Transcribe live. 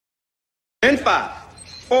In 5,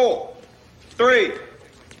 4, 3,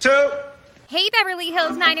 2. Hey, Beverly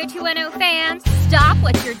Hills 90210 fans, stop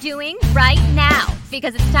what you're doing right now,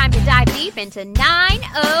 because it's time to dive deep into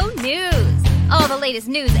 90 News. All the latest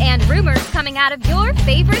news and rumors coming out of your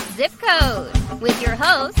favorite zip code. With your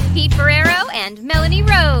hosts, Pete Ferrero and Melanie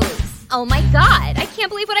Rose. Oh my God, I can't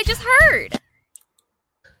believe what I just heard.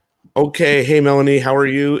 Okay, hey Melanie, how are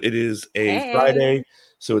you? It is a Friday,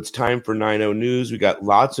 so it's time for 90 News. We got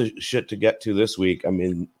lots of shit to get to this week. I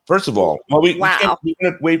mean, first of all, we're going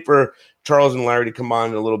to wait for Charles and Larry to come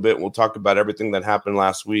on in a little bit. We'll talk about everything that happened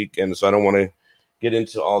last week, and so I don't want to get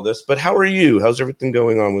into all this. But how are you? How's everything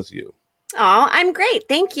going on with you? Oh, I'm great.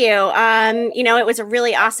 Thank you. It was a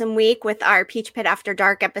really awesome week with our Peach Pit After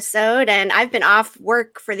Dark episode, and I've been off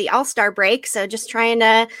work for the All-Star break, so just trying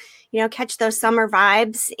to, catch those summer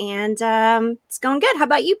vibes, and it's going good. How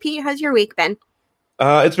about you, Pete? How's your week been?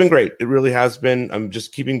 It's been great. It really has been. I'm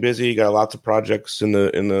just keeping busy. Got lots of projects in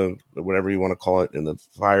the whatever you want to call it, in the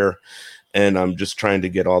fire, and I'm just trying to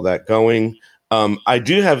get all that going. I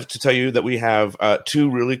do have to tell you that we have 2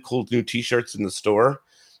 really cool new T-shirts in the store,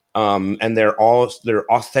 and they're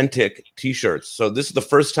authentic T-shirts. So this is the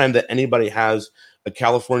first time that anybody has a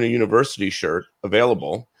California University shirt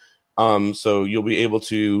available. So you'll be able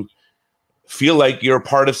to feel like you're a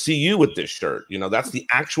part of CU with this shirt. That's the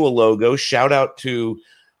actual logo. Shout out to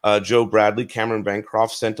Joe Bradley. Cameron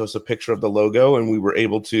Bancroft sent us a picture of the logo, and we were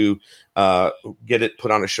able to get it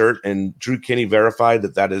put on a shirt. And Drew Kinney verified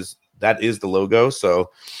that is the logo.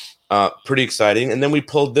 So pretty exciting. And then we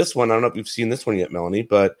pulled this one. I don't know if you've seen this one yet, Melanie,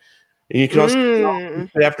 but you can also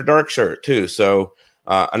get After Dark shirt too. So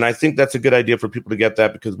and I think that's a good idea for people to get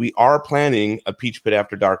that, because we are planning a Peach Pit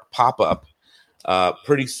After Dark pop-up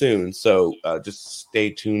pretty soon, so just stay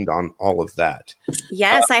tuned on all of that.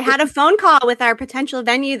 Yes, I had a phone call with our potential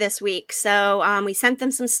venue this week, so we sent them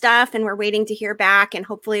some stuff, and we're waiting to hear back, and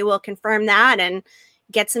hopefully we'll confirm that and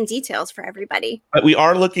get some details for everybody. But we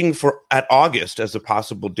are looking at August as a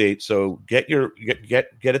possible date, so get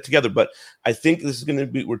it together. But I think this is going to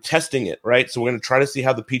be, we're testing it, right? So we're going to try to see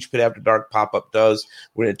how the Peach Pit After Dark pop-up does.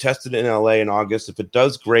 We're going to test it in LA in August. If it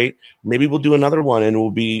does great, maybe we'll do another one, and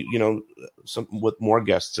we'll be, some with more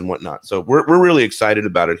guests and whatnot. So we're really excited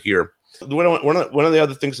about it here. One of the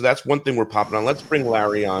other things, so that's one thing we're popping on. Let's bring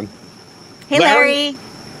Larry on. Hey, Larry.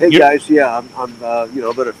 Hey guys, I'm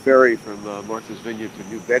about a ferry from Martha's Vineyard to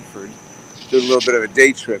New Bedford. Did a little bit of a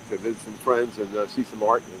day trip to visit some friends and see some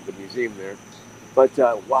art in the museum there. But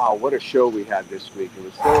wow, what a show we had this week! It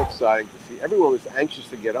was so exciting to see. Everyone was anxious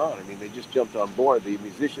to get on. I mean, they just jumped on board. The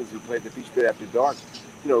musicians who played the Peach Pit After Dark,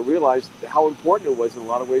 realized how important it was in a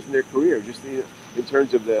lot of ways in their career. Just in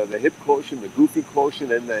terms of the hip quotient, the goofy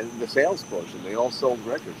quotient, and the sales quotient. They all sold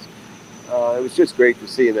records. It was just great to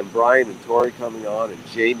see. And then Brian and Tori coming on, and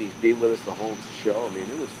Jamie's being with us the whole show. I mean,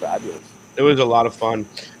 it was fabulous. It was a lot of fun.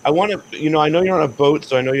 I want to, I know you're on a boat,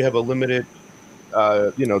 so I know you have a limited,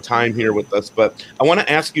 time here with us. But I want to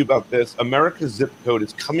ask you about this. America's Zip Code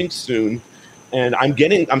is coming soon, and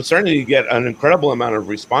I'm starting to get an incredible amount of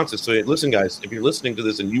responses. So listen, guys, if you're listening to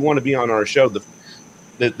this and you want to be on our show, the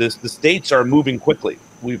states are moving quickly.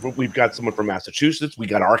 We've got someone from Massachusetts. We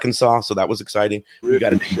got Arkansas, so that was exciting. We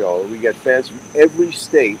got a show. We got fans from every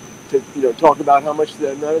state to talk about how much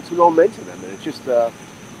the 90210 meant to them, and it's just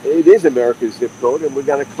it is America's zip code, and we're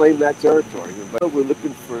going to claim that territory. But we're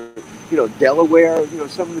looking for Delaware,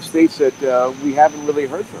 some of the states that we haven't really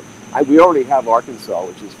heard from. We already have Arkansas,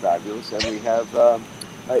 which is fabulous, and we have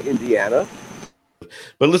Indiana.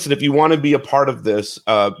 But listen, if you want to be a part of this,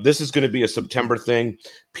 this is going to be a September thing.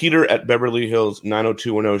 Peter at Beverly Hills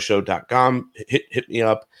 90210show.com. Hit me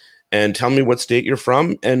up and tell me what state you're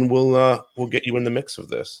from, and we'll get you in the mix of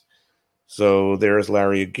this. So there's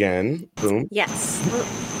Larry again. Boom. Yes.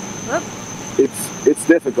 It's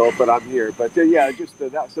difficult, but I'm here. But so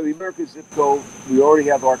the America's Zip Code. We already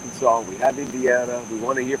have Arkansas. We have Indiana. We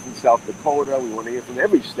want to hear from South Dakota. We want to hear from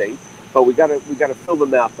every state. But we got to fill the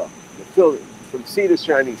map up. Fill it from sea to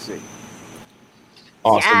shining sea.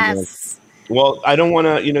 Awesome. Yes. Man. Well, I don't want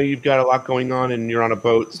to. You've got a lot going on, and you're on a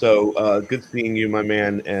boat. So good seeing you, my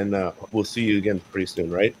man. And we'll see you again pretty soon,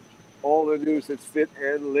 right? All the news that's fit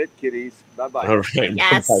and lit, kiddies. Bye-bye. All right.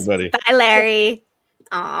 Yes. Bye, buddy. Bye, Larry.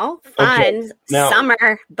 Oh, fun. Okay. Now,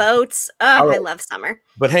 summer, boats. Oh, right. I love summer.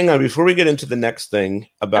 But hang on. Before we get into the next thing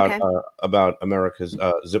about America's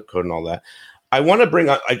zip code and all that, I want to bring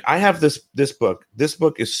up, I have this book. This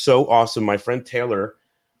book is so awesome. My friend Taylor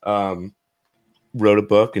wrote a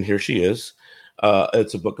book, and here she is.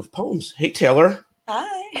 It's a book of poems. Hey, Taylor.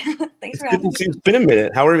 Hi. Thanks for having me. It's been a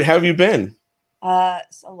minute. How have you been?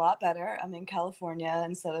 It's a lot better. I'm in California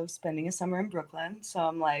instead of spending a summer in Brooklyn. So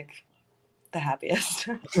I'm like the happiest.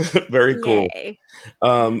 Very cool. Yay.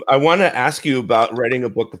 I want to ask you about writing a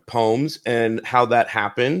book of poems and how that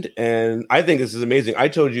happened. And I think this is amazing. I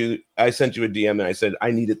told you, I sent you a DM and I said,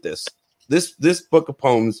 I needed this. This book of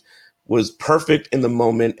poems was perfect in the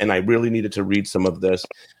moment, and I really needed to read some of this.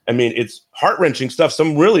 I mean, it's heart-wrenching stuff.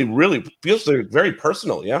 Some really, really feels like very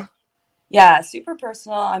personal, yeah? Yeah, super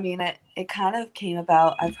personal. I mean, it kind of came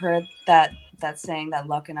about, I've heard that saying that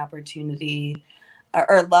luck and opportunity,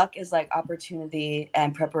 or luck is like opportunity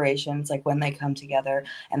and preparations, like when they come together.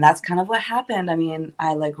 And that's kind of what happened. I mean,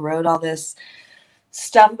 I like wrote all this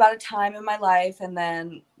stuff about a time in my life, and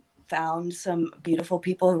then found some beautiful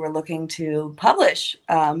people who were looking to publish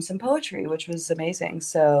some poetry, which was amazing.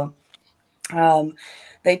 So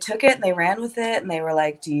they took it and they ran with it, and they were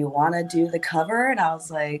like, do you want to do the cover? And I was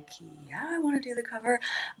like, yeah, I want to do the cover.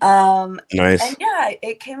 Nice. And yeah,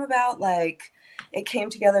 it came about like, it came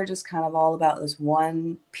together just kind of all about this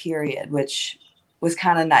one period, which was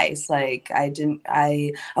kind of nice. Like I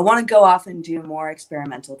want to go off and do more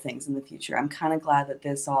experimental things in the future. I'm kind of glad that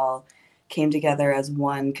this all came together as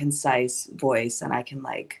one concise voice, and I can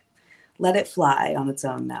like let it fly on its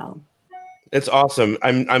own now. It's awesome.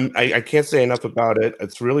 I can't say enough about it.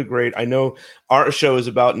 It's really great. I know our show is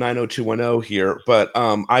about 90210 here, but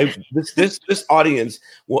this audience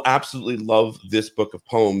will absolutely love this book of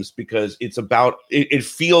poems because it's about it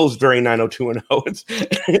feels very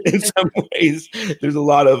 90210. In some ways, there's a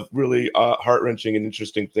lot of really heart-wrenching and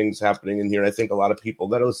interesting things happening in here. I think a lot of people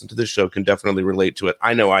that listen to this show can definitely relate to it.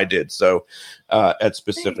 I know I did. So at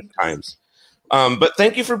specific times. But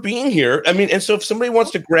thank you for being here. I mean, and so if somebody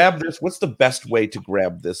wants to grab this, what's the best way to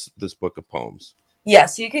grab this book of poems?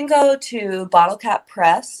 Yes, you can go to Bottle Cap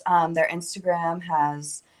Press. Their Instagram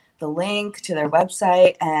has the link to their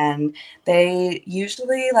website, and they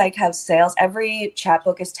usually like have sales. Every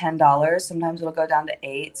chapbook is $10. Sometimes it'll go down to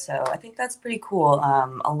 $8. So I think that's pretty cool.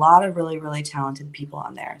 A lot of really, really talented people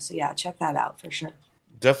on there. So yeah, check that out for sure.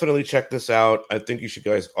 Definitely check this out. I think you should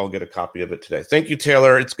guys all get a copy of it today. Thank you,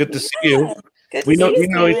 Taylor. It's good to see you. We know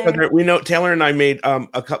each other. We know Taylor and I made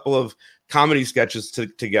a couple of comedy sketches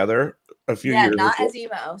together a few years ago. Not as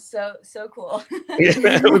emo. So cool.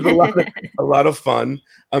 Yeah, it was a lot of fun.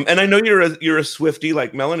 And I know you're a Swiftie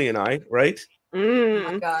like Melanie and I, right? Oh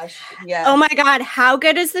my gosh. Yeah. Oh my God. How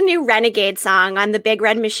good is the new Renegade song on the Big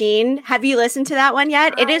Red Machine? Have you listened to that one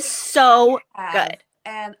yet? It is so good.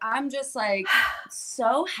 And I'm just like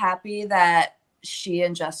so happy that she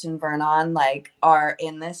and Justin Vernon like are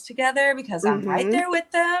in this together, because I'm right there with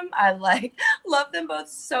them. I like love them both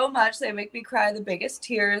so much. They make me cry the biggest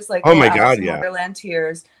tears. Like, oh my God, yeah, Wonderland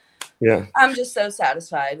tears. Yeah, I'm just so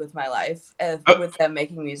satisfied with my life with them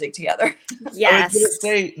making music together. Yes, I was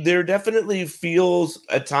gonna say, there definitely feels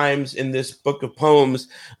at times in this book of poems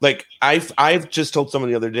like I've just told someone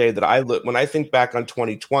the other day that when I think back on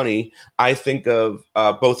 2020, I think of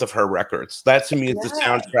both of her records. That to me is the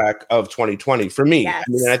soundtrack of 2020 for me. Yes.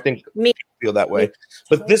 I mean, I think I feel that way.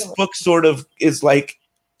 But this book sort of is like,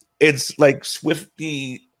 it's like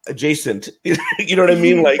Swiftie adjacent. You know what I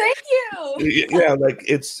mean? Like, thank you. Yeah, like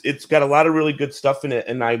it's got a lot of really good stuff in it,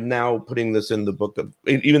 and I'm now putting this in the book of,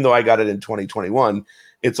 even though I got it in 2021,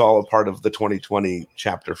 it's all a part of the 2020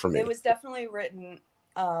 chapter for me. It was definitely written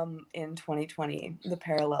in 2020, the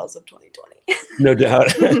parallels of 2020. No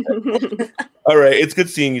doubt. All right, it's good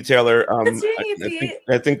seeing you, Taylor. Good seeing you, Pete.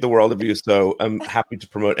 I think the world of you, so I'm happy to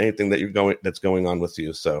promote anything that that's going on with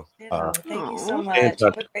you. So thank you so much.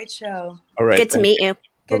 Have a great show. All right, good to meet you.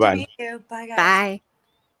 Bye-bye. Good to meet you. Bye, guys. Bye.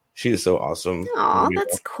 She is so awesome. Oh,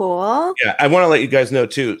 that's cool. Yeah, I want to let you guys know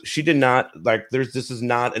too. She did not like. This is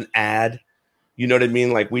not an ad. You know what I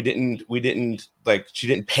mean? Like we didn't like. She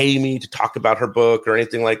didn't pay me to talk about her book or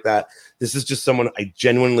anything like that. This is just someone I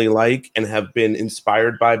genuinely like and have been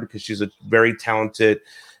inspired by, because she's a very talented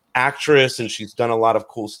actress and she's done a lot of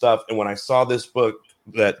cool stuff. And when I saw this book,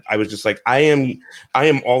 that I was just like, I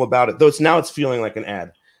am all about it. Though it's feeling like an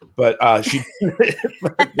ad, but she.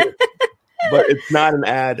 But it's not an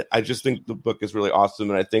ad. I just think the book is really awesome,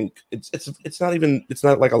 and I think it's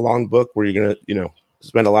not like a long book where you're gonna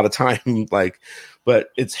spend a lot of time like, but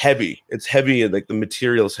it's heavy. It's heavy, and like the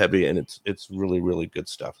material's heavy, and it's really, really good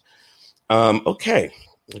stuff. Okay,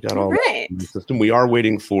 we got all right. In the system. We are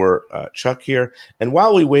waiting for Chuck here, and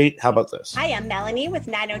while we wait, how about this? Hi, I'm Melanie with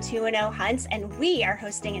 90210 Hunts, and we are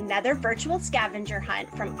hosting another virtual scavenger hunt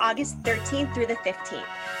from August 13th through the 15th.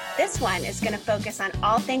 This one is going to focus on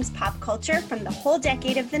all things pop culture from the whole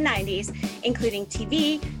decade of the 90s, including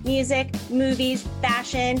TV, music, movies,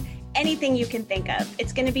 fashion, anything you can think of.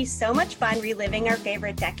 It's going to be so much fun reliving our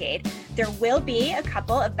favorite decade. There will be a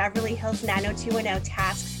couple of Beverly Hills 90210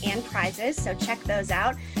 tasks and prizes, so check those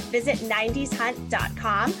out. Visit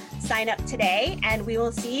 90shunt.com, sign up today, and we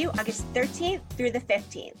will see you August 13th through the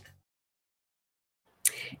 15th.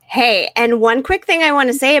 Hey, and one quick thing I want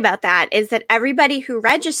to say about that is that everybody who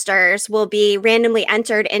registers will be randomly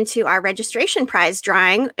entered into our registration prize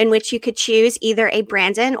drawing, in which you could choose either a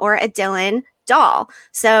Brandon or a Dylan doll.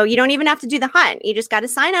 So you don't even have to do the hunt. You just got to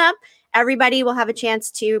sign up. Everybody will have a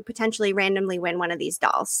chance to potentially randomly win one of these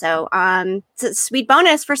dolls. So it's a sweet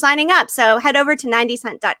bonus for signing up. So head over to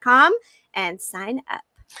 90shunt.com and sign up.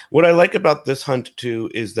 What I like about this hunt, too,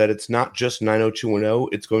 is that it's not just 90210.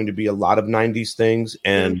 It's going to be a lot of 90s things,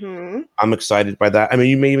 and I'm excited by that. I mean,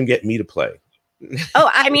 you may even get me to play. Oh,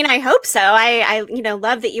 I mean, I hope so. I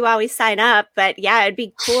love that you always sign up, but yeah, it'd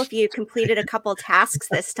be cool if you completed a couple tasks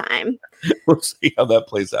this time. We'll see how that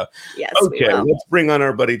plays out. Yes. Okay, let's bring on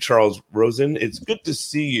our buddy Charles Rosen. It's good to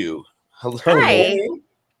see you. Hello. Hi.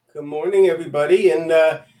 Good morning, everybody. And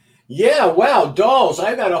yeah, wow, dolls.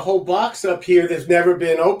 I got a whole box up here that's never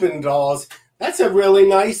been opened, dolls. That's a really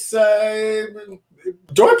nice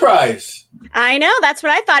door prize. I know, that's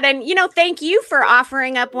what I thought. And, thank you for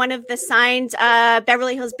offering up one of the signed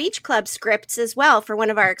Beverly Hills Beach Club scripts as well for one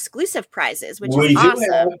of our exclusive prizes, which is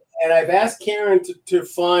awesome. And I've asked Karen to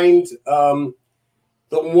find the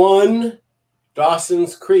one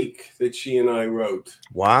Dawson's Creek that she and I wrote.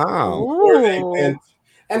 Wow.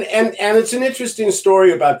 And it's an interesting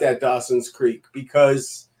story about that Dawson's Creek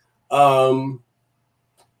because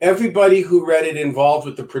everybody who read it involved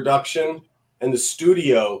with the production and the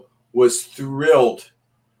studio was thrilled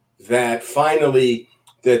that finally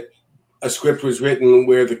that a script was written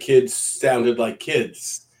where the kids sounded like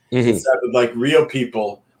kids. It sounded like real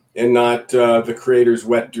people and not the creator's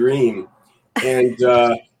wet dream. And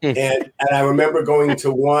and I remember going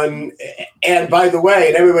to one, and by the way,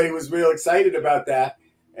 and everybody was real excited about that.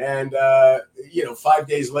 And 5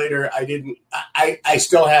 days later, I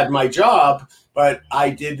still had my job, but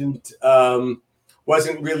I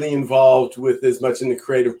wasn't really involved with as much in the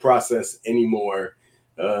creative process anymore.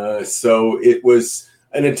 So it was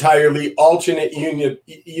an entirely alternate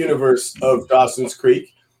universe of Dawson's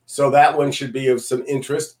Creek. So that one should be of some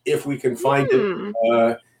interest if we can find it,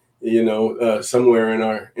 somewhere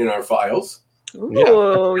in our files.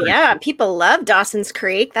 Ooh, yeah. People love Dawson's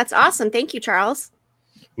Creek. That's awesome. Thank you, Charles.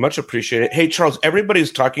 Much appreciated. Hey, Charles,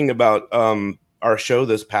 everybody's talking about our show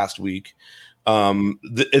this past week.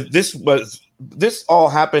 This all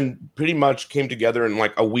happened, pretty much came together in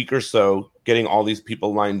like a week or so, getting all these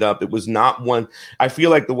people lined up. It was not one. I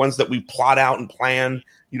feel like the ones that we plot out and plan,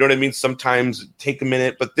 you know what I mean? Sometimes take a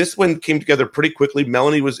minute, but this one came together pretty quickly.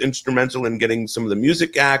 Melanie was instrumental in getting some of the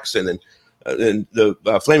music acts, and then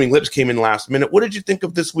the Flaming Lips came in last minute. What did you think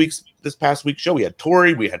of this past week's show? We had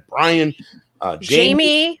Tori, we had Brian,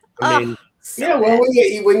 Jamie. I mean, yeah. Well,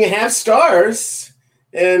 when you have stars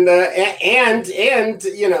and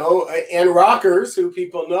rockers who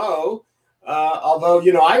people know, although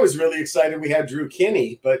I was really excited we had Drew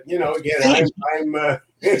Kinney, but again,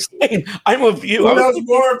 I'm with you. Who knows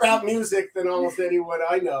more about music than almost anyone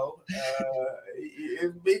I know?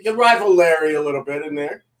 You can rival Larry a little bit in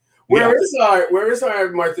there. Where is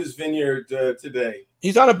our Martha's Vineyard today?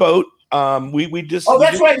 He's on a boat. We just. Oh,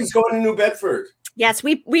 that's right. He's going to New Bedford. Yes,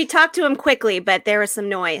 we talked to him quickly, but there was some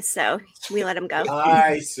noise, so we let him go.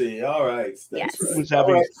 I see. All right. Yes. Right.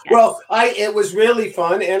 All right. Yes. Well, it was really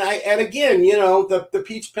fun, and again, the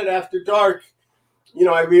Peach Pit After Dark.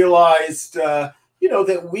 I realized, that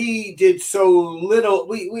we did so little.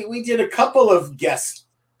 We did a couple of guest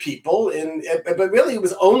people, but really it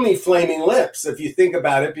was only Flaming Lips, if you think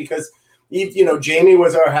about it, because Jamie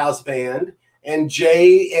was our house band. And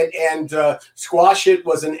Jay and Squash It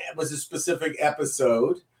was a specific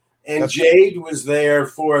episode, and that's Jade was there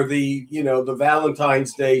for the the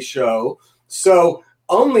Valentine's Day show. So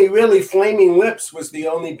only really Flaming Lips was the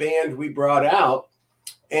only band we brought out,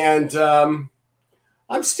 and I'm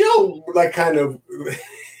still like kind of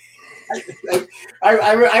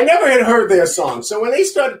I never had heard their song. So when they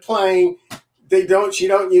started playing, she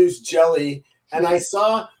don't use Jelly, and I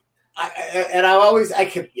saw, I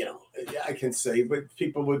can say, but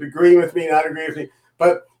people would agree with me, not agree with me.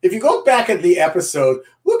 But if you go back at the episode,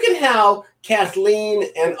 look at how Kathleen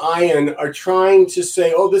and Ian are trying to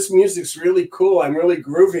say, "Oh, this music's really cool. I'm really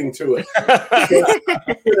grooving to it."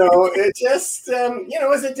 It just, it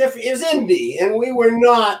was it was indie, and we were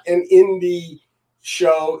not an indie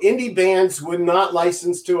show. Indie bands would not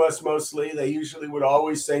license to us mostly. They usually would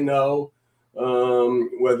always say no.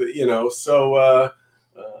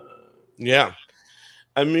 Yeah.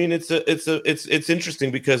 I mean, it's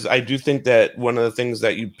interesting because I do think that one of the things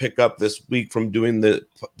that you pick up this week from doing the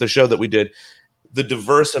show that we did, the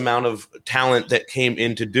diverse amount of talent that came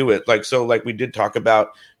in to do it. Like we did talk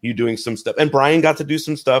about you doing some stuff, and Brian got to do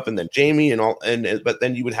some stuff, and then Jamie but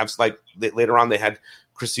then you would have later on they had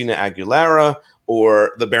Christina Aguilera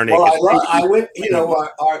or the Bare Naked. Well, I went.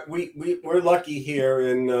 We're lucky here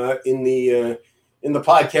in the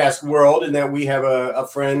podcast world, in that we have a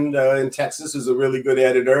friend in Texas who's a really good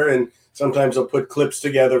editor, and sometimes he'll put clips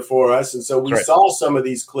together for us. And so we saw some of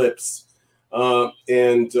these clips of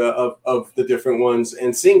the different ones,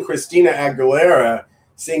 and seeing Christina Aguilera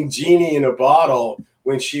sing "Genie in a Bottle"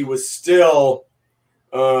 when she was still,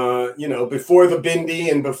 before the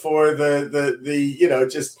bindi and before the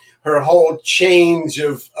just her whole change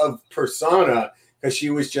of persona, because she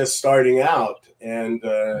was just starting out, and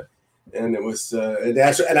it was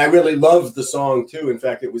and I really loved the song too. In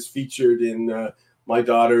fact, it was featured in my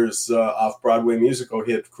daughter's off-Broadway musical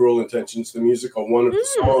hit, Cruel Intentions, the musical. One of the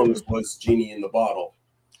songs was "Genie in the Bottle."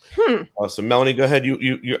 Awesome. Melanie, go ahead.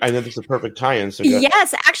 You I know this is a perfect tie-in. So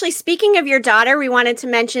yes, actually, speaking of your daughter, we wanted to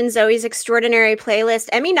mention Zoe's Extraordinary Playlist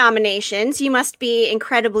Emmy nominations. You must be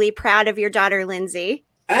incredibly proud of your daughter, Lindsay.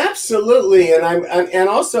 Absolutely, and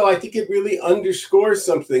also I think it really underscores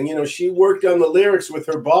something. She worked on the lyrics with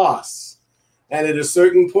her boss, and at a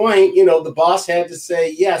certain point, the boss had to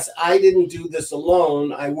say, "Yes, I didn't do this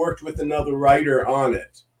alone. I worked with another writer on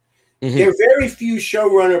it." Mm-hmm. There are very few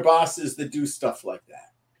showrunner bosses that do stuff like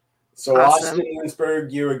that. So, awesome. Austin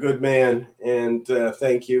Winsberg, you're a good man, and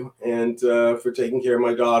thank you, and for taking care of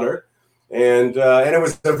my daughter. And it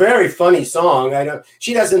was a very funny song. I know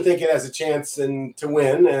she doesn't think it has a chance to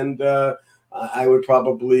win, and I would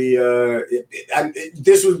probably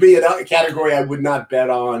this would be a category I would not bet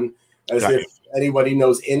on, as if anybody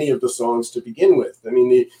knows any of the songs to begin with. I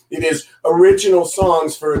mean, it is original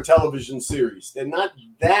songs for a television series. There are not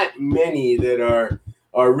that many that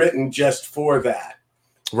are written just for that.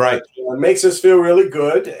 Right. It makes us feel really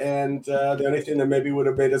good, and the only thing that maybe would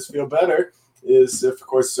have made us feel better is, of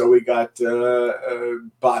course, Zoe got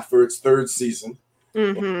bought for its third season.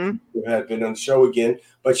 Mm-hmm. Who had been on the show again.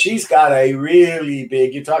 But she's got a really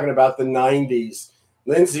big, you're talking about the 90s.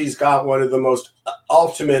 Lindsay's got one of the most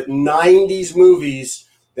ultimate 90s movies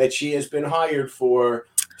that she has been hired for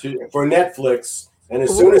Netflix. And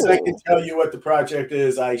as soon as I can tell you what the project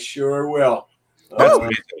is, I sure will.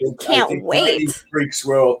 Can't wait. Freaks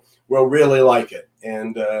will really like it.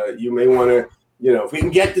 And you may want to, if we can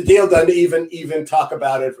get the deal done to even talk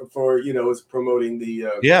about it for as promoting the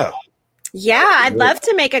I'd love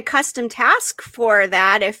to make a custom task for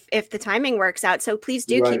that if the timing works out. So please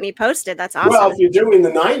do keep me posted. That's awesome. Well, if you're doing the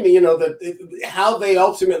 90s, how they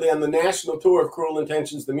ultimately on the national tour of Cruel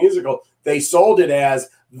Intentions the musical, they sold it as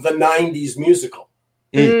the 90s musical.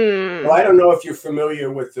 Well, I don't know if you're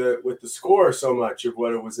familiar with the score so much of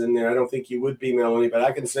what it was in there. I don't think you would be, Melanie, but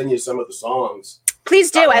I can send you some of the songs.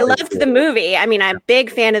 Please do. I loved the movie. I mean, I'm a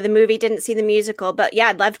big fan of the movie. Didn't see the musical, but yeah,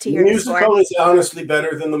 I'd love to hear the score. The musical is honestly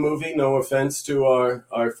better than the movie. No offense to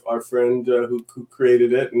our friend who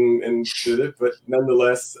created it and did it, but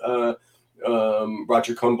nonetheless,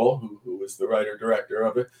 Roger Kumble, who was the writer-director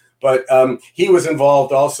of it, but he was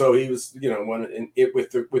involved also. He was,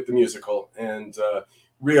 with the musical, and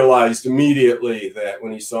realized immediately that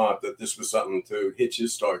when he saw it that this was something to hitch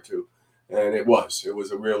his start to. And it was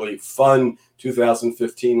a really fun,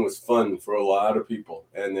 2015 was fun for a lot of people.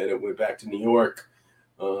 And then it went back to New York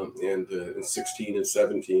in 16 and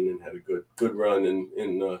 17 and had a good run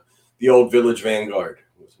in the old Village Vanguard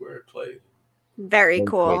was where it played. Very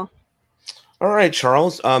cool. All right,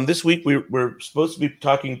 Charles. This week we're supposed to be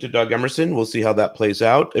talking to Doug Emerson. We'll see how that plays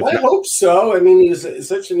out. I hope so. I mean, he's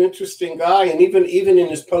such an interesting guy. And even in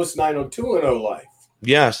his post-90210 life.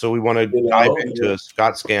 Yeah, so we want to dive into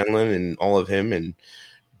Scott Scanlon and all of him and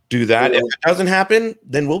do that. If it doesn't happen,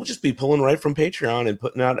 then we'll just be pulling right from Patreon and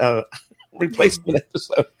putting out a replacement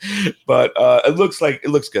episode. But it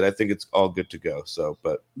looks good. I think it's all good to go. So,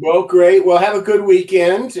 well, great. Well, have a good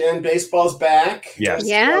weekend, and baseball's back. Yes.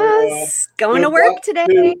 Yes. Going to work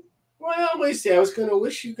today. Well, I was going to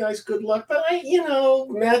wish you guys good luck, but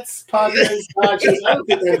Mets, Padres, Dodgers. I don't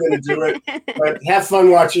think they're going to do it. But have fun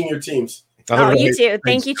watching your teams. Oh, you too.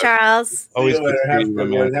 Thank you, Charles. Always good to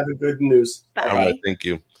have a good news. Bye. All right, thank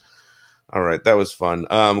you. All right, that was fun.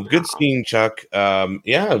 Good seeing Chuck.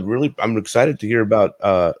 Really, I'm excited to hear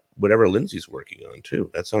about whatever Lindsay's working on too.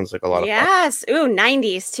 That sounds like a lot of fun. Yes. Ooh,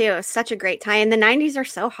 90s too. Such a great time. The 90s are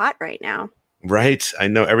so hot right now. Right. I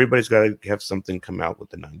know everybody's got to have something come out with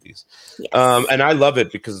the 90s. Yes. And I love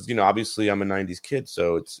it because, obviously I'm a 90s kid,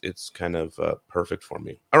 so it's kind of perfect for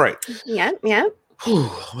me. All right. Yeah. Okay.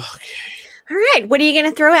 All right. What are you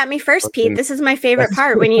going to throw at me first, Pete? This is my favorite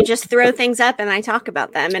part when you just throw things up and I talk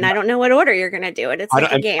about them, and I don't know what order you're going to do it. It's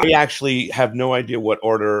like a game. I actually have no idea what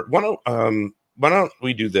order. Why don't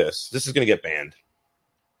we do this? This is going to get banned.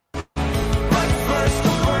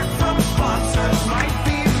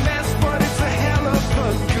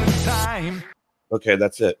 Okay,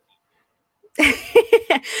 that's it.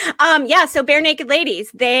 So Bare Naked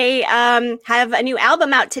Ladies, they have a new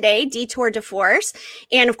album out today, Detour de Force,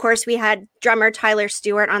 and of course we had drummer Tyler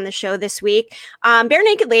Stewart on the show this week. Bare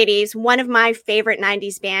Naked Ladies, one of my favorite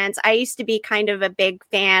 90s bands. I used to be kind of a big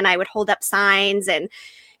fan. I would hold up signs and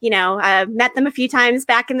met them a few times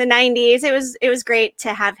back in the 90s. It was great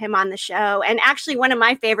to have him on the show. And actually one of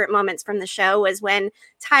my favorite moments from the show was when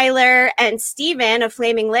Tyler and Steven of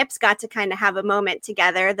Flaming Lips got to kind of have a moment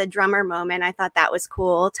together, the drummer moment. I thought that was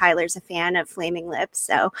cool. Tyler's a fan of Flaming Lips.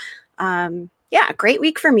 So, great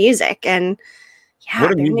week for music. And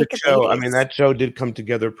what a music show. Ladies. I mean, that show did come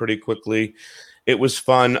together pretty quickly. It was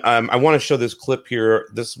fun. I want to show this clip here.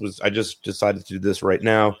 I just decided to do this right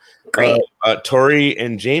now. Great. Tori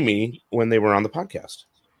and Jamie, when they were on the podcast.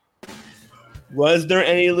 Was there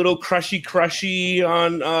any little crushy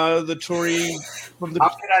on the Tori? How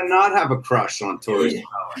could I not have a crush on Tori?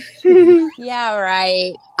 Yeah,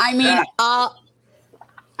 right. I mean,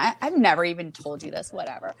 I've never even told you this,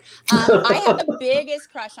 whatever. I had the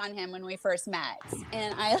biggest crush on him when we first met.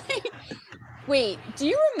 And wait, do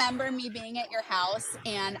you remember me being at your house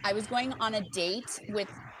and I was going on a date with,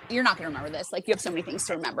 you're not going to remember this. Like, you have so many things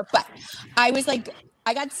to remember, but I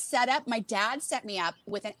got set up. My dad set me up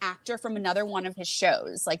with an actor from another one of his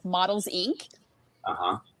shows, like Models Inc.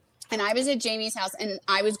 Uh-huh. And I was at Jamie's house and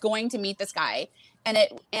I was going to meet this guy. And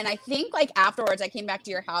I think like afterwards I came back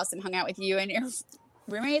to your house and hung out with you and your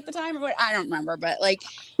roommate at the time, or what? I don't remember, but like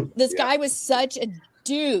this guy was such a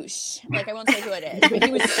douche. Like, I won't say who it is, but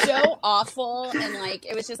he was so awful, and like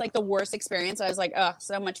it was just like the worst experience. I was like, oh,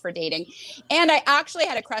 so much for dating. And I actually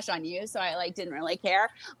had a crush on you, so I like didn't really care.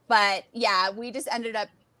 But yeah, we just ended up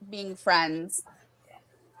being friends.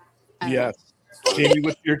 Yes. Jamie,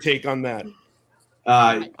 what's your take on that?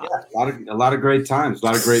 A lot of great times, a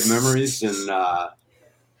lot of great memories, and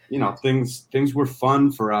things were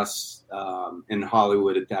fun for us in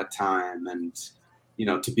Hollywood at that time. And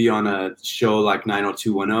to be on a show like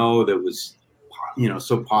 90210 that was,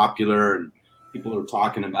 so popular and people were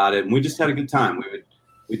talking about it, and we just had a good time.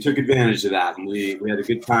 We took advantage of that, and we had a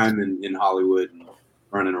good time in Hollywood and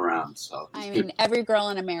running around. So I mean, every girl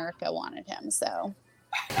in America wanted him. So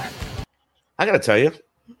I got to tell you,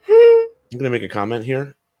 I'm going to make a comment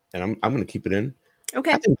here, and I'm going to keep it in.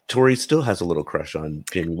 Okay. I think Tori still has a little crush on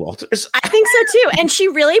Jamie Walters. I think so too. And she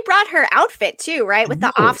really brought her outfit too, right? With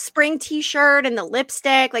the Offspring t-shirt and the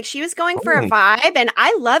lipstick. Like, she was going for a vibe, and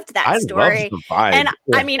I loved that story. Loved the vibe. And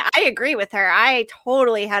I mean, I agree with her. I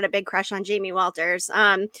totally had a big crush on Jamie Walters.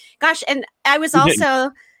 And I was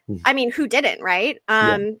also, I mean, who didn't, right?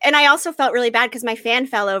 And I also felt really bad because my fan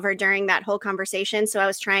fell over during that whole conversation. So I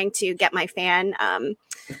was trying to get my fan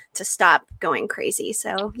to stop going crazy.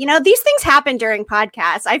 So, these things happen during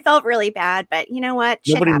podcasts. I felt really bad, but you know what?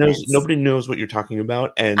 Nobody knows what you're talking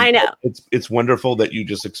about. And I know it's wonderful that you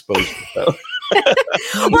just exposed yourself.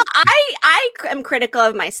 Well, I am critical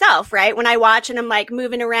of myself, right? When I watch and I'm like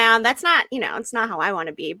moving around, that's not, it's not how I want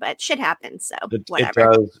to be, but shit happens. So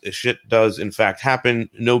whatever. Shit does in fact happen.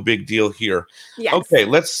 No big deal here. Yes. Okay,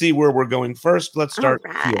 let's see where we're going first. Let's start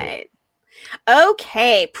here.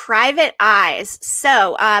 Okay, Private Eyes.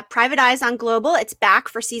 So, Private Eyes on Global, it's back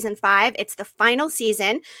for season 5. It's the final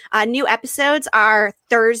season. New episodes are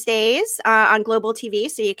Thursdays on Global TV,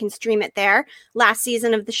 so you can stream it there. Last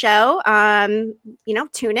season of the show,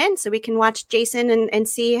 tune in so we can watch Jason and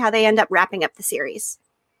see how they end up wrapping up the series.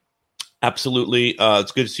 Absolutely.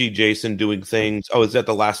 It's good to see Jason doing things. Oh, is that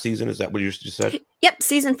the last season? Is that what you just said? Yep.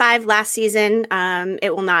 Season 5, last season.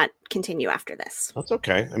 It will not continue after this. That's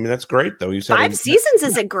okay. I mean, that's great though. You said 5 seasons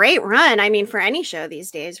is a great run. I mean, for any show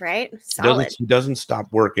these days, right? Solid. He doesn't stop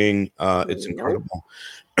working. It's incredible.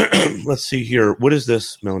 Let's see here. What is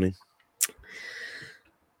this, Melanie?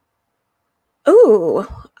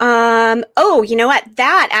 You know what?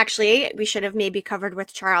 That actually we should have maybe covered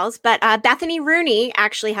with Charles, but Bethany Rooney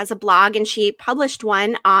actually has a blog, and she published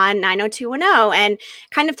one on 90210 and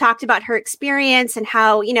kind of talked about her experience and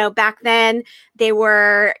how, back then they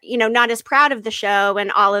were, not as proud of the show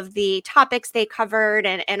and all of the topics they covered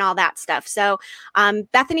and all that stuff. So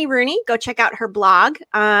Bethany Rooney, go check out her blog.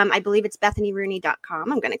 I believe it's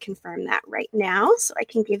BethanyRooney.com. I'm going to confirm that right now so I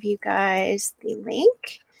can give you guys the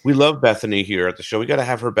link. We love Bethany here at the show. We got to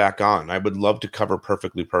have her back on. I would love to cover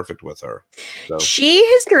Perfectly Perfect with her. So. She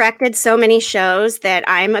has directed so many shows that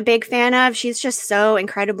I'm a big fan of. She's just so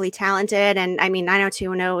incredibly talented. And I mean,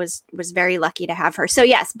 90210 was very lucky to have her. So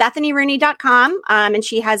yes, BethanyRooney.com. And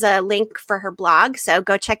she has a link for her blog. So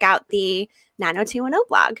go check out the 90210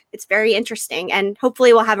 blog. It's very interesting. And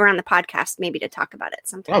hopefully we'll have her on the podcast maybe to talk about it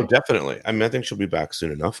sometime. Oh, definitely. I mean, I think she'll be back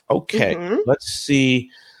soon enough. Okay. Let's see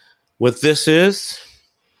what this is.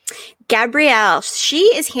 Gabrielle, she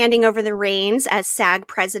is handing over the reins as SAG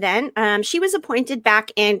president. She was appointed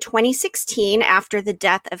back in 2016 after the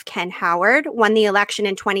death of Ken Howard, won the election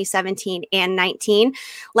in 2017 and 19.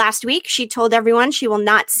 Last week, she told everyone she will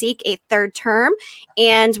not seek a third term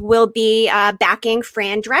and will be backing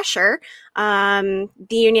Fran Drescher. The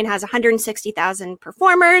union has 160,000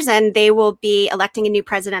 performers, and they will be electing a new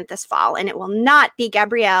president this fall. And it will not be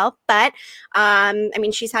Gabrielle, but I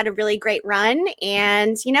mean, she's had a really great run,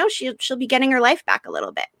 and you know, she'll be getting her life back a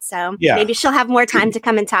little bit. So maybe she'll have more time to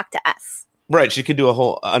come and talk to us. Right. She could do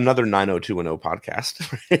another 90210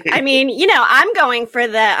 podcast. I mean, you know, I'm going for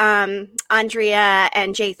the Andrea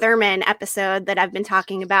and Jay Thurman episode that I've been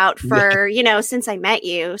talking about for, you know, since I met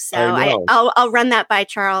you. So I'll run that by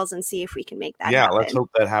Charles and see if we can make that happen. Let's hope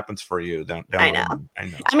that happens for you. I know.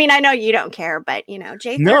 I mean, I know you don't care, but, you know,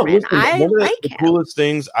 Jay Thurman, listen, I like the coolest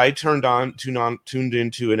things, I tuned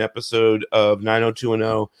into an episode of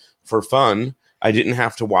 90210 for fun. I didn't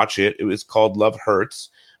have to watch it. It was called Love Hurts.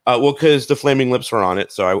 Well, because the Flaming Lips were on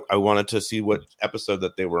it, so I wanted to see what episode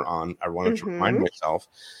that they were on. I wanted to remind myself,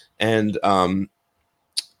 and I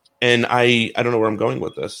don't know where I'm going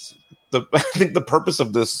with this. I think the purpose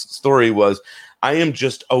of this story was I am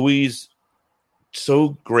just always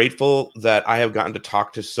so grateful that I have gotten to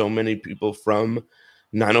talk to so many people from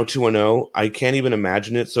 90210. I can't even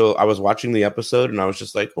imagine it. So I was watching the episode, and I was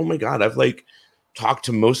just like, oh my God, I've like talked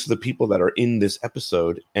to most of the people that are in this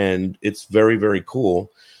episode, and it's very, very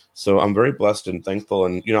cool. So I'm very blessed and thankful.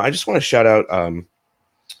 And, you know, I just want to shout out,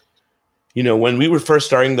 you know, when we were first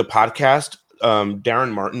starting the podcast,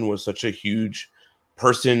 Darren Martin was such a huge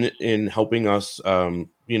person in helping us,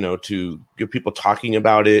 you know, to get people talking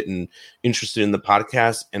about it and interested in the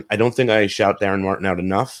podcast. And I don't think I shout Darren Martin out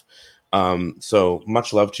enough. So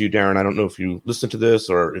much love to you, Darren. I don't know if you listen to this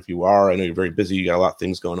or if you are. I know you're very busy. You got a lot of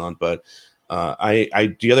things going on, but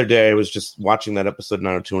I the other day I was just watching that episode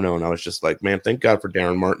 90210, and I was just like, man, thank God for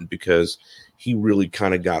Darren Martin, because he really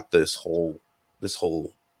kind of got this whole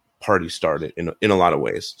party started in a lot of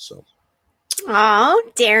ways. So, oh,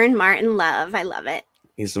 Darren Martin love, I love it.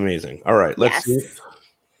 He's amazing. All right, let's see.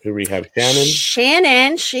 Here we have Shannon.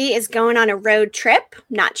 Shannon, she is going on a road trip.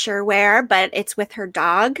 Not sure where, but it's with her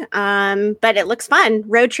dog. But it looks fun.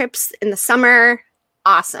 Road trips in the summer,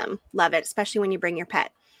 awesome. Love it, especially when you bring your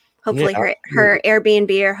pet. Hopefully her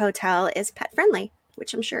Airbnb or hotel is pet friendly,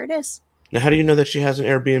 which I'm sure it is. Now, how do you know that she has an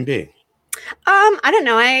Airbnb? I don't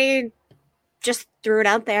know. I just threw it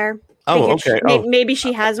out there. Oh, okay. Maybe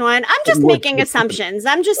she has one. I'm just making assumptions.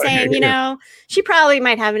 I'm just saying, you know, she probably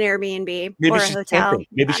might have an Airbnb or a hotel. Camping.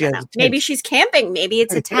 Maybe she has a tent. Maybe she's camping. Maybe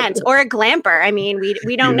it's a tent or a glamper. I mean,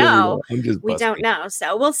 we don't know. We don't know.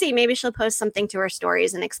 So we'll see. Maybe she'll post something to her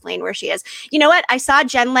stories and explain where she is. You know what? I saw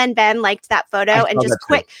Jen Len Ben liked that photo, and just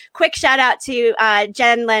quick shout out to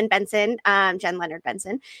Jen Leonard Benson.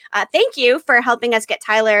 Thank you for helping us get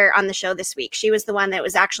Tyler on the show this week. She was the one that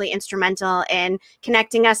was actually instrumental in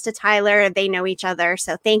connecting us to Tyler. They know each other.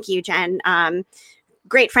 So thank you, Jen.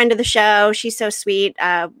 Great friend of the show. She's so sweet.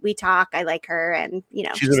 We talk. I like her, and you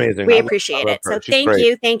know, she's amazing. We appreciate it. So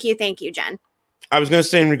thank you, Jen. I was going to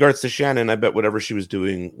say, in regards to Shannon, I bet whatever she was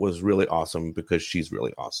doing was really awesome, because she's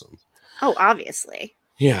really awesome. Oh, obviously.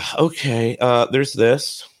 Yeah. Okay. There's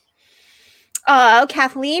this. Oh,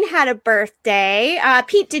 Kathleen had a birthday.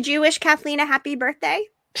 Pete, did you wish Kathleen a happy birthday?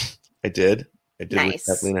 I did. Wish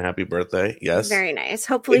Kathleen a happy birthday. Yes. Very nice.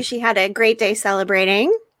 Hopefully she had a great day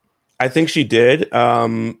celebrating. I think she did,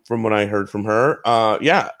 from what I heard from her.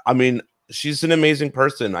 Yeah, I mean, she's an amazing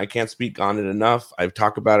person. I can't speak on it enough. I've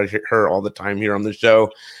talked about her all the time here on the show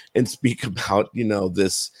and speak about, you know,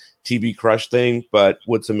 this TV crush thing. But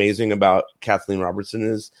what's amazing about Kathleen Robertson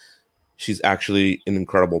is she's actually an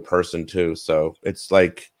incredible person too. So it's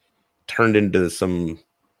like turned into some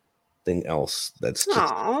else that's just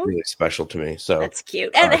Aw. really special to me. So That's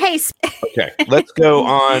cute. And hey, okay, let's go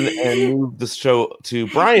on and move the show to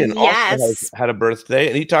Brian. Yes. Also had a birthday,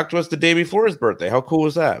 and he talked to us the day before his birthday. How cool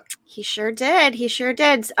was that? He sure did.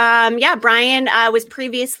 Yeah, Brian was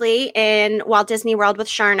previously in Walt Disney World with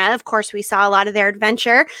Sharna. Of course, we saw a lot of their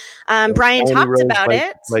adventure. Brian Melanie talked Rose about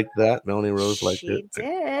it. like that. Melanie Rose liked it. She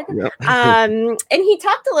did. Yep. And he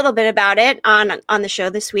talked a little bit about it on the show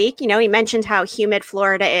this week. You know, he mentioned how humid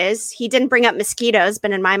Florida is. He didn't bring up mosquitoes,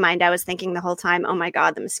 but in my mind, I was thinking the whole time, oh my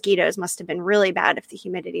God, the mosquitoes must have been really bad if the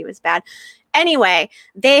humidity was bad. Anyway,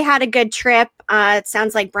 they had a good trip. It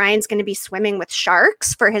sounds like Brian's going to be swimming with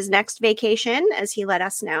sharks for his next vacation, as he let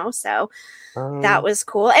us know. So that was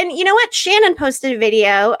cool. And you know what? Shannon posted a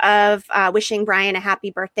video of wishing Brian a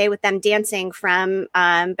happy birthday with them dancing from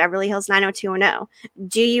Beverly Hills 90210.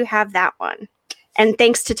 Do you have that one? And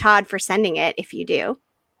thanks to Todd for sending it, if you do.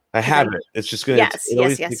 I have it. It's just going to take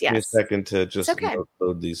me a second to just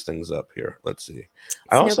load these things up here. Let's see.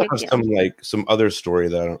 I also have some other story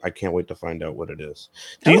that I can't wait to find out what it is.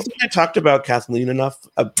 Do you think I talked about Kathleen enough?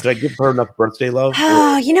 Did I give her enough birthday love?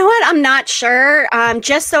 You know what? I'm not sure.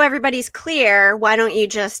 Just so everybody's clear, why don't you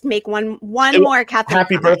just make one more Kathleen?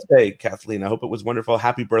 Happy birthday, Kathleen. I hope it was wonderful.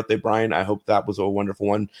 Happy birthday, Brian. I hope that was a wonderful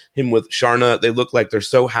one. Him with Sharna, they look like they're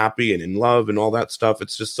so happy and in love and all that stuff.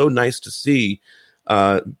 It's just so nice to see.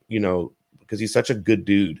 You know, because he's such a good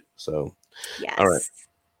dude. So, yes. All right.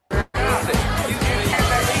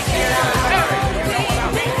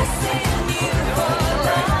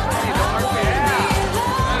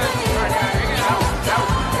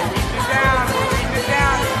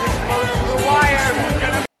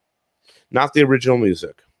 Not the original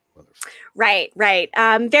music. Right.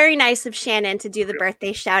 Very nice of Shannon to do the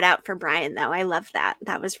birthday shout out for Brian, though. I love that.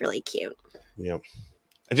 That was really cute. Yeah.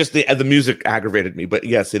 Just the music aggravated me, but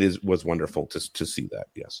yes, it was wonderful to see that.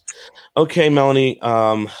 Yes. Okay, Melanie.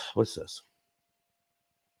 What's this?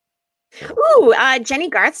 Ooh, Jenny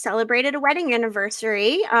Garth celebrated a wedding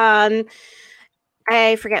anniversary. I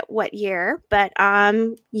forget what year, but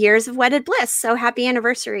years of wedded bliss. So happy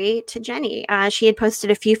anniversary to Jenny. She had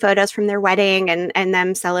posted a few photos from their wedding and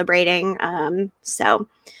them celebrating. So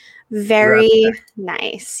very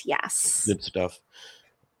nice. Yes. Good stuff.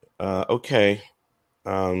 Okay.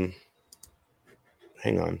 Hang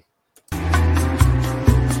on.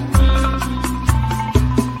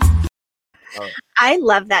 I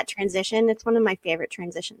love that transition. It's one of my favorite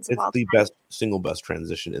transitions of all time. It's the single best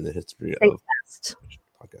transition in the history of podcasts.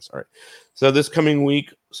 All right. So this coming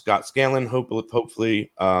week, Scott Scanlon, hopefully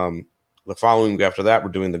the following week after that, we're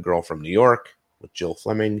doing The Girl from New York with Jill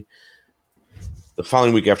Fleming. The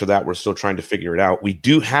following week after that, we're still trying to figure it out. We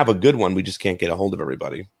do have a good one. We just can't get a hold of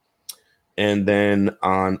everybody. And then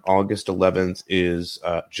on August 11th is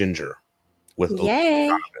Ginger with Yay.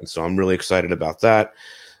 And so I'm really excited about that.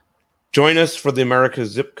 Join us for the America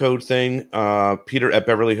Zip Code thing. Peter at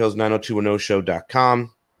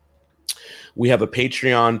BeverlyHills90210show.com. We have a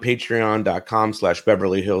Patreon,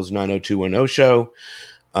 patreon.com/Beverly Hills 90210 show.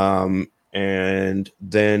 And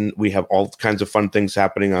then we have all kinds of fun things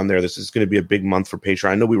happening on there. This is going to be a big month for Patreon.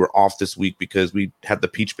 I know we were off this week because we had the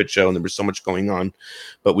Peach Pit show and there was so much going on,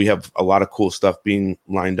 but we have a lot of cool stuff being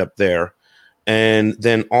lined up there. And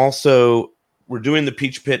then also we're doing the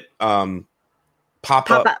Peach Pit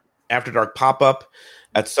pop-up, After Dark pop-up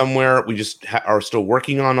at somewhere. We just are still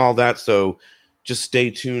working on all that. So just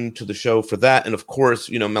stay tuned to the show for that. And of course,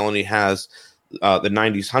 you know, Melanie has the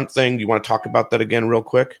 90s Hunt thing. Do you want to talk about that again real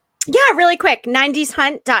quick? Yeah, really quick.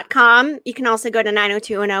 90shunt.com. You can also go to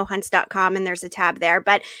 90210hunts.com and there's a tab there.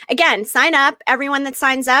 But again, sign up. Everyone that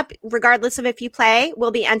signs up, regardless of if you play,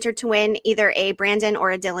 will be entered to win either a Brandon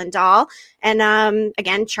or a Dylan doll. And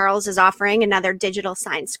again, Charles is offering another digital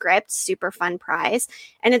signed script, super fun prize.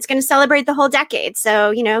 And it's going to celebrate the whole decade.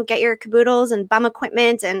 So, you know, get your caboodles and bum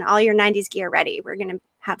equipment and all your 90s gear ready. We're going to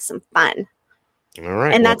have some fun. All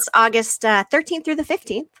right. And that's August 13th through the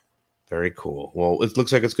 15th. Very cool. Well, it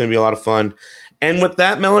looks like it's going to be a lot of fun. And with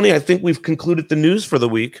that, Melanie, I think we've concluded the news for the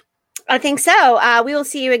week. I think so. We will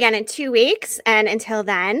see you again in 2 weeks. And until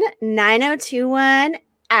then, 9021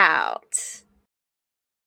 out.